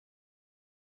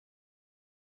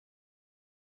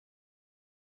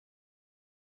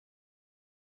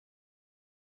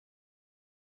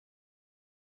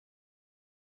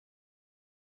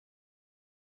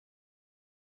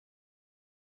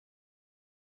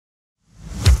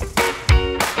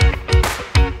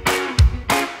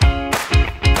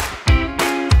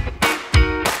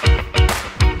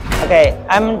Okay,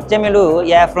 I'm Jamie Lu,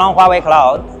 from Huawei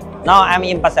Cloud. Now I'm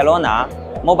in Barcelona,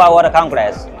 Mobile World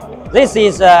Congress. This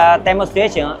is a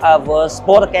demonstration of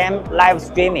sport game live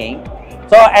streaming.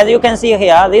 So as you can see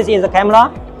here, this is the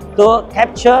camera to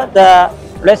capture the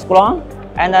restaurant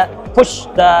and push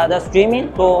the streaming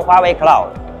to Huawei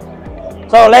Cloud.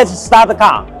 So let's start the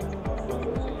car.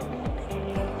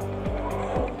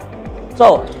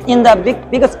 So in the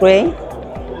big screen,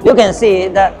 you can see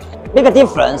the big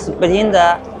difference between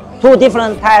the two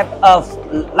different types of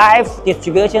live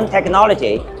distribution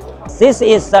technology. This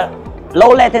is the low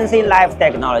latency live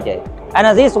technology,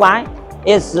 and this one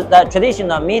is the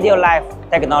traditional media live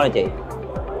technology.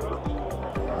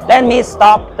 Let me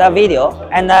stop the video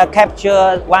and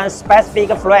capture one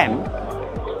specific frame.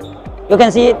 You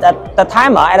can see that the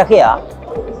timer at here.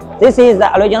 This is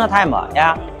the original timer.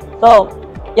 So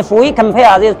if we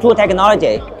compare these two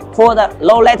technologies, for the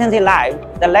low latency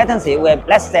live, the latency will be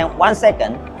less than 1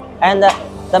 second, and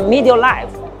the medium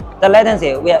live, the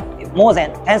latency will be more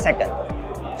than 10 seconds.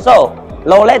 So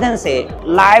low latency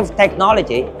live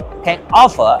technology can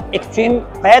offer extreme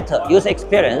better user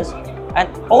experience and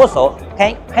also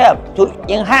can help to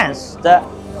enhance the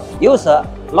user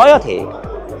loyalty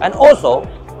and also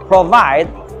provide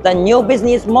the new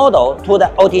business model to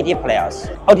the OTT players.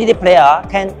 OTT player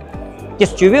can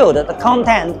distribute the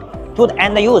content to the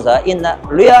end user in a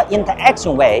real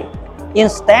interaction way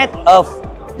instead of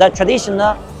the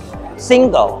traditional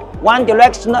single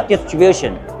one-directional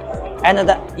distribution. And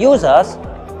the users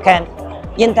can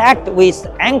interact with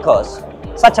anchors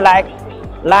such like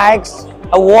likes,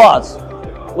 awards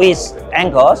with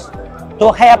anchors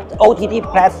to help the OTT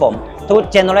platform to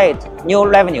generate new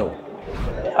revenue.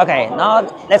 Okay, now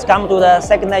let's come to the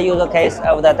second use case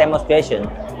of the demonstration.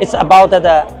 It's about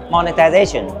the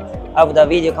monetization of the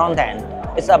video content.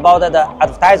 It's about the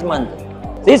advertisement.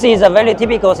 This is a very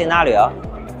typical scenario.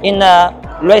 In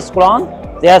a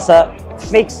restaurant, there's a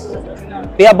fixed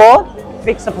billboard,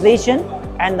 fixed position,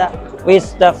 and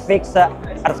with the fixed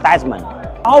advertisement.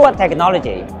 Our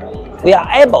technology, we are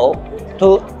able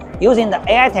to, using the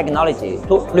AI technology,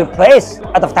 to replace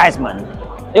advertisement.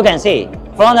 You can see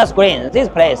from the screen, this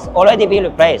place already be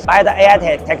replaced by the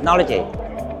AI technology.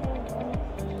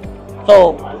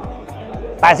 So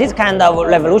by this kind of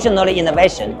revolutionary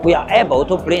innovation, we are able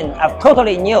to bring a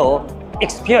totally new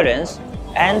experience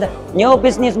and new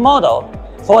business model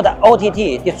for the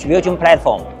OTT distribution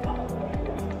platform.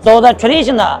 So the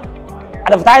traditional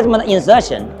advertisement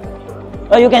insertion,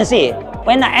 you can see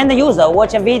when the end user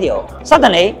watch a video,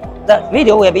 suddenly the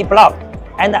video will be blocked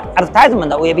and the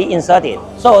advertisement will be inserted.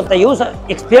 So the user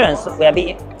experience will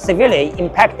be severely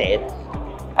impacted.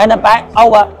 And by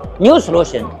our new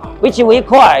solution, which we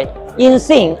call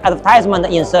in-scene advertisement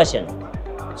insertion.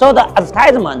 So the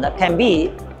advertisement can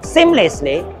be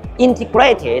seamlessly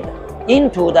integrated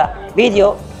into the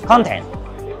video content.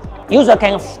 User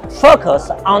can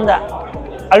focus on the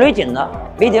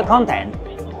original video content.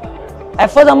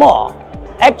 And furthermore,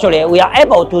 actually we are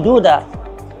able to do the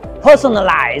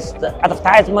personalized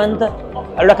advertisement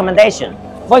recommendation.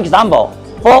 For example,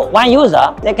 for one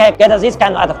user, they can get this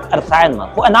kind of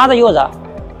advertisement. For another user,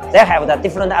 they have the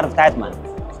different advertisement.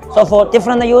 So for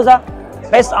different users,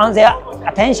 based on their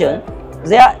attention,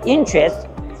 their interest,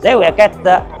 they will get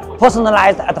the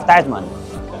personalized advertisement.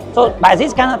 So by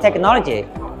this kind of technology,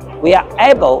 we are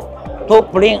able to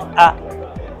bring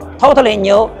a totally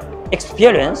new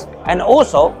experience and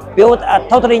also build a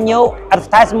totally new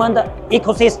advertisement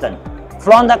ecosystem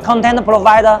from the content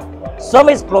provider,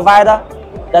 service provider,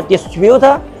 the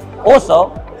distributor, also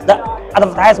the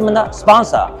advertisement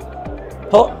sponsor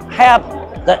to help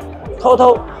the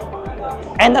total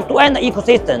end-to-end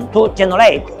ecosystem to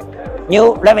generate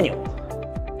new revenue.